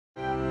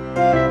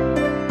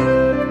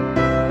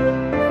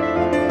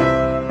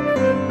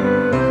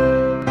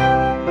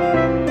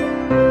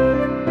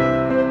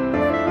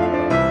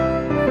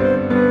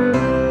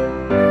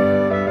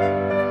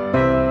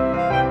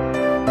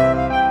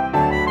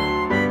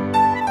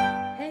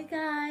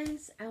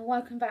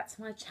welcome back to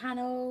my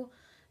channel.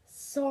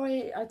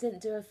 Sorry I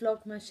didn't do a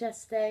Vlogmas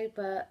yesterday,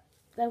 but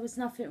there was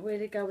nothing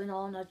really going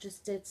on. I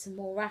just did some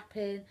more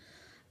wrapping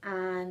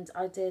and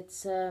I did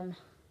some,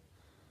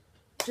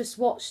 just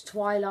watched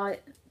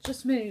Twilight,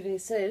 just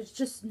movies, so it's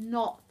just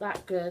not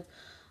that good.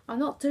 I'm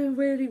not doing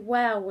really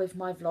well with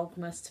my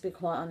Vlogmas, to be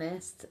quite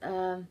honest.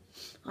 I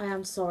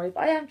am sorry,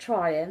 but I am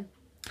trying.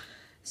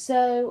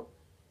 So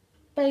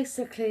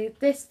basically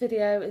this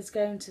video is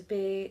going to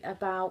be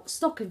about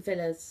stocking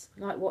fillers,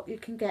 like what you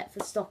can get for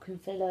stocking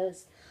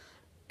fillers.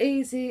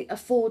 Easy,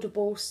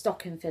 affordable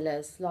stocking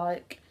fillers.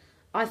 Like,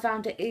 I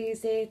found it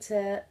easy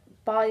to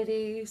buy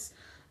these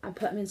and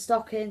put them in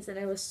stockings, and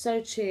they were so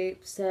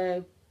cheap.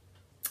 So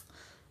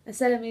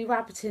instead of me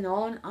rabbiting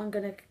on, I'm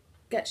going to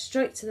get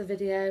straight to the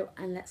video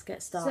and let's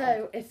get started.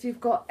 So if you've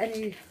got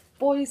any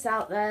boys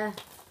out there,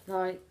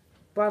 like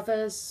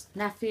brothers,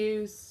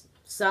 nephews,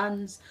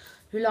 sons,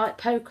 who like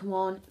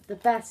Pokemon, the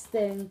best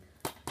thing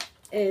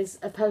is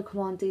a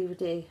Pokemon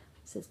DVD.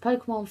 So it's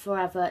Pokemon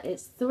Forever.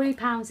 It's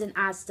 £3 in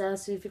Asda.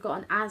 So if you've got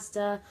an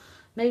Asda,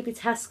 maybe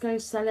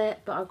Tesco sell it,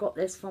 but I got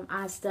this from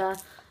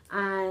Asda,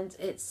 and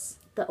it's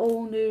the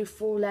all new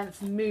full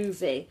length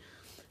movie.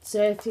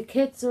 So if your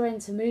kids are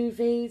into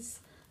movies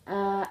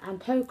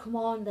and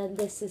Pokemon, then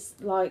this is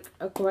like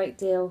a great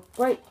deal.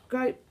 Great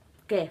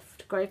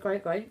gift.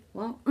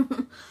 What?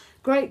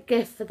 Great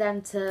gift for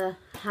them to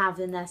have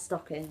in their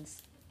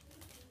stockings.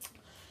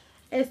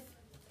 If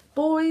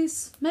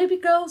boys, maybe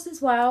girls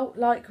as well,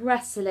 like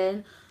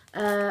wrestling,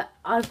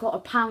 I've got a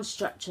pound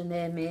stretcher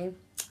near me,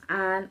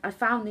 and I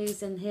found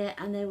these in here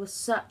and they were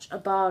such a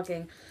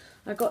bargain.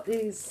 I got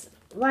these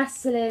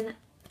wrestling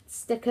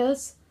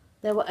stickers.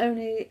 They were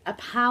only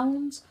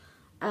 £1,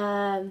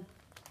 and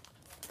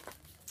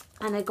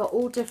they got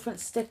all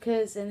different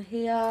stickers in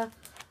here.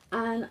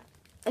 And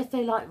if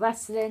they like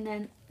wrestling,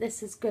 then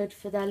this is good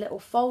for their little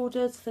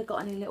folders, if they've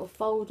got any little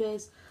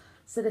folders.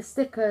 So the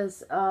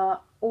stickers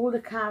are all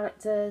the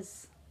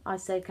characters, I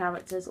say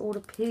characters, all the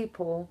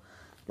people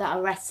that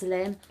are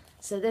wrestling.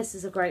 So this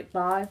is a great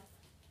buy.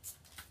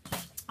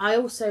 I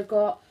also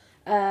got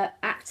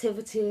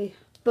activity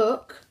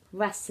book,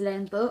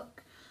 wrestling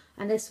book,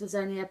 and this was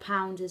only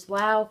 £1 as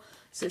well.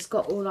 So it's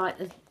got all like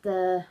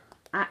the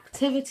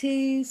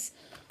activities,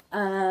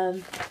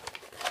 like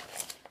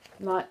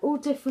all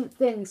different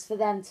things for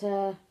them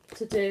to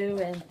do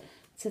and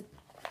to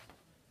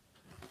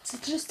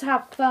just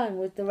have fun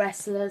with the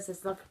wrestlers.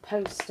 There's like a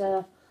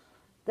poster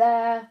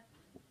there.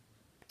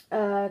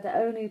 The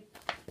only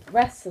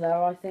wrestler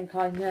I think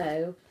I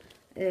know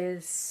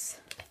is,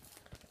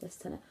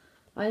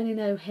 I only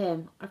know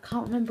him. I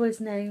can't remember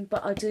his name,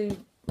 but I do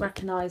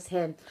recognise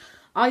him.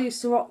 I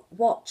used to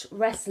watch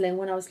wrestling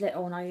when I was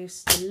little, and I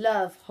used to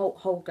love Hulk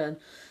Hogan.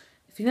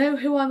 If you know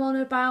who I'm on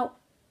about,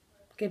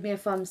 give me a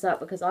thumbs up,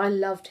 because I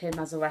loved him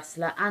as a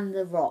wrestler, and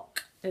The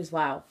Rock as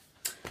well.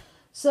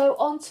 So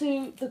on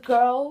to the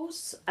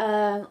girls.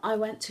 I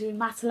went to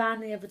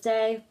Matalan the other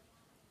day.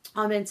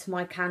 I'm into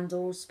my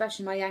candles,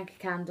 especially my Yankee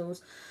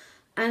candles,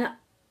 and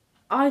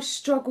I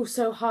struggle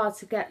so hard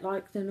to get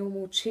like the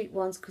normal cheap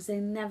ones because they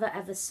never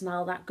ever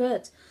smell that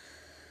good.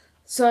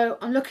 So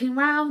I'm looking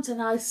around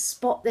and I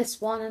spot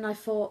this one, and I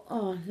thought,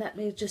 oh, let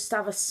me just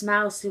have a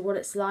smell, see what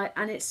it's like,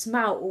 and it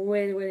smelled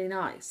really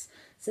nice.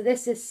 So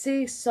this is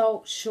Sea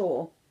Salt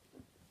Shore,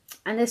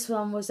 and this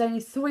one was only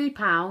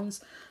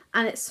 £3,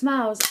 and it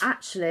smells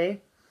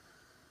actually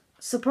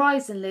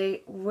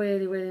surprisingly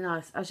really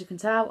nice. As you can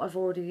tell, I've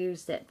already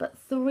used it, but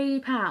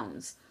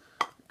 £3,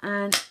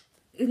 and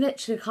you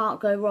literally can't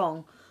go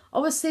wrong.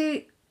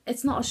 Obviously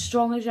it's not as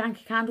strong as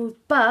Yankee candles,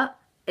 but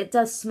it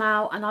does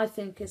smell, and I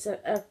think it's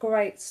a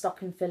great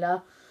stocking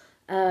filler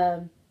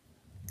for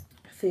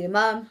your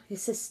mum, your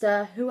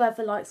sister,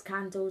 whoever likes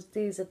candles.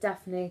 These are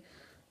definitely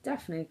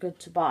good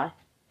to buy.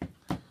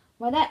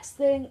 My next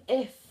thing,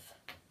 if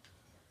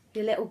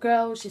your little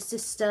girls, your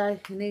sister,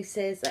 your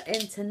nieces are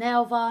into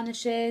nail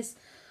varnishes,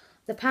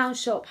 the pound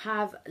shop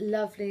have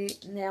lovely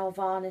nail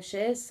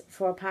varnishes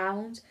for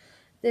 £1.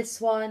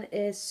 This one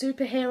is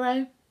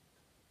Superhero.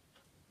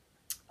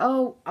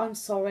 Oh, I'm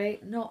sorry,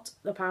 not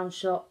the pound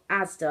shop,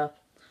 Asda.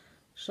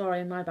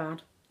 Sorry, my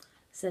bad. It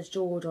says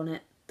George on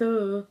it.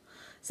 Duh.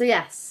 So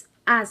yes,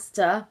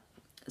 Asda.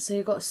 So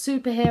you've got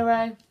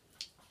Superhero.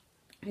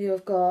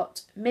 You've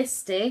got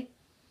Misty,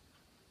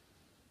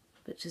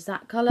 which is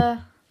that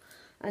colour.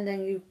 And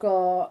then you've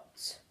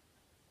got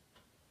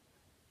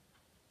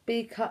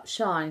Bee Cut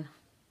Shine.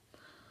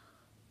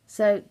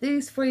 So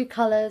these three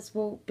colours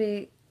will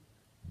be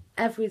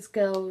every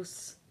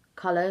girl's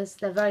colours.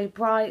 They're very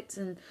bright,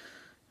 and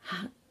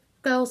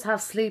girls have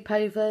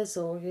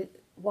sleepovers or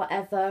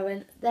whatever,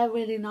 and they're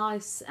really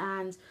nice.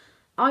 And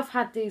I've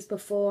had these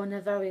before, and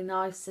they're very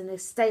nice, and they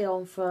stay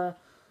on for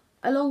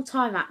a long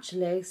time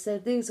actually. So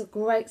these are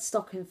great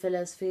stocking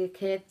fillers for your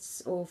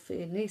kids or for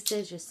your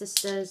nieces, your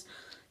sisters,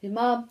 your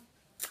mum,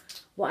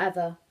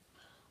 whatever.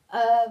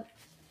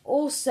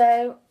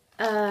 Also,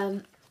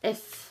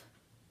 if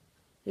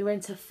you're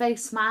into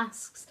face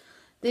masks,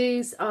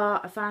 these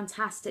are a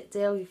fantastic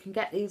deal. You can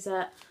get these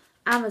at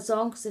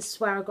Amazon, because this is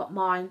where I got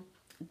mine.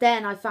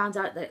 then I found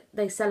out that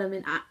they sell them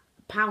in a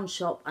pound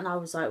shop, and I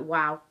was like,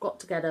 wow, got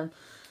to get them.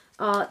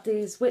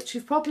 These, which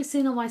you've probably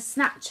seen on my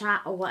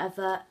Snapchat or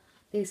whatever,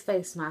 these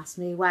face masks,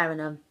 me wearing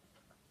them.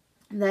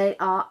 They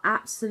are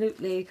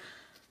absolutely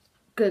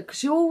good,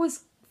 because you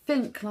always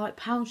think like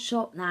pound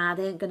shop, nah,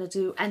 they ain't going to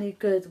do any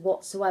good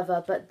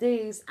whatsoever, but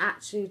these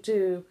actually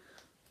do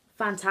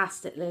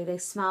fantastically. They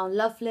smell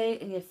lovely,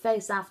 and your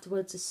face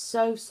afterwards is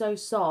so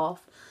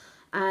soft.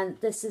 And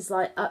this is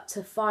like up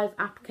to 5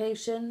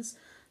 applications.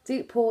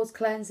 Deep pores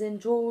cleansing,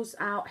 draws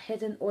out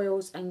hidden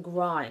oils and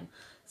grime.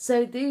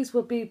 So these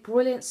would be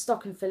brilliant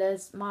stocking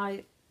fillers.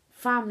 My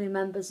family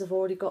members have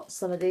already got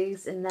some of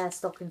these in their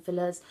stocking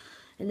fillers,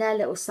 in their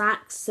little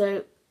sacks.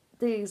 So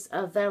these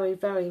are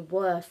very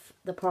worth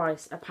the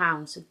price,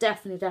 £1. So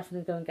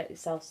definitely go and get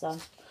yourself some.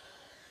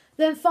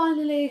 Then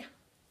finally,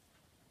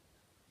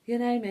 you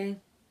know me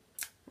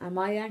and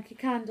my Yankee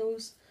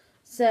candles.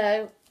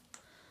 So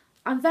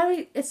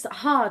it's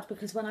hard,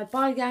 because when I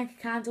buy Yankee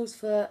candles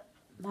for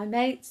my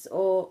mates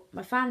or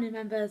my family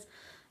members,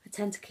 I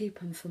tend to keep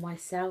them for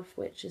myself,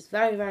 which is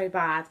very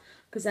bad,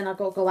 because then I've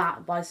got to go out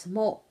and buy some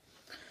more.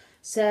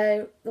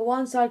 So the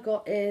ones I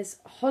got is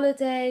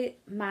Holiday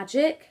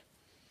Magic.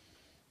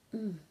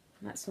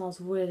 That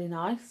smells really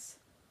nice.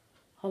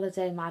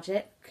 Holiday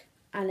Magic.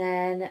 And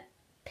then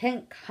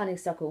Pink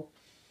Honeysuckle,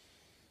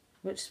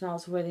 which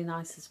smells really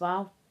nice as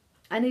well.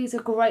 And these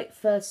are great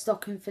for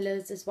stocking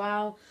fillers as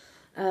well.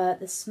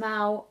 The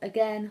smell,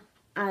 again,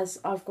 as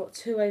I've got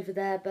 2 over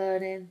there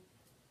burning,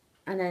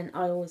 and then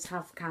I always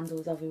have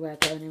candles everywhere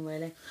burning,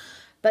 really.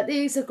 But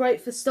these are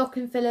great for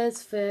stocking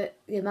fillers for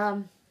your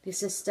mum, your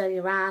sister,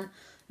 your aunt,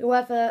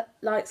 whoever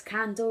likes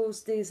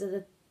candles. These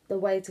are the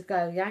way to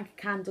go. Yankee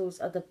candles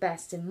are the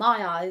best. In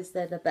my eyes,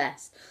 they're the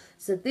best.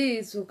 So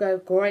these will go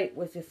great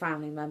with your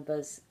family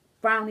members.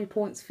 Brownie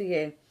points for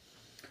you.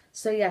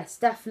 So yes,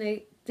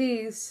 definitely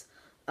these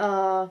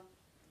are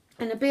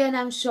in a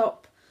B&M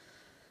shop.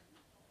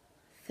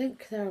 I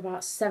think they're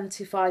about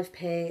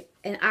 75p.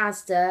 In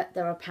Asda,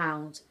 they're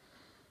 £1.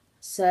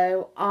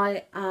 So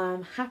I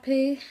am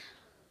happy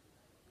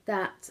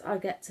that I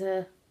get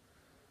to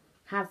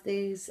have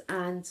these,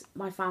 and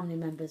my family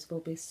members will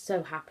be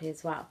so happy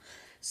as well.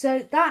 So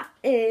that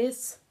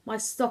is my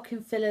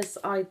stocking fillers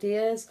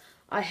ideas.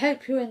 I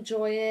hope you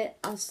enjoy it.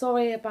 I'm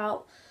sorry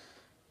about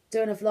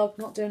doing a vlog,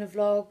 not doing a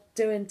vlog,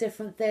 doing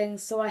different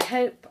things. So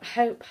I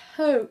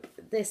hope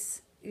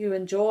this you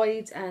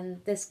enjoyed,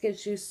 and this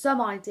gives you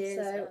some ideas.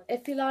 So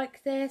if you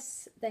like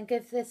this, then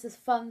give this a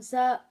thumbs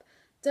up.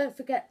 Don't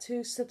forget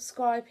to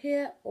subscribe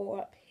here or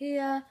up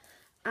here,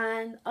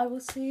 and I will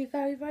see you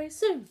very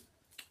soon.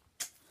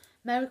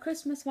 Merry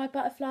Christmas, my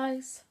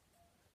butterflies.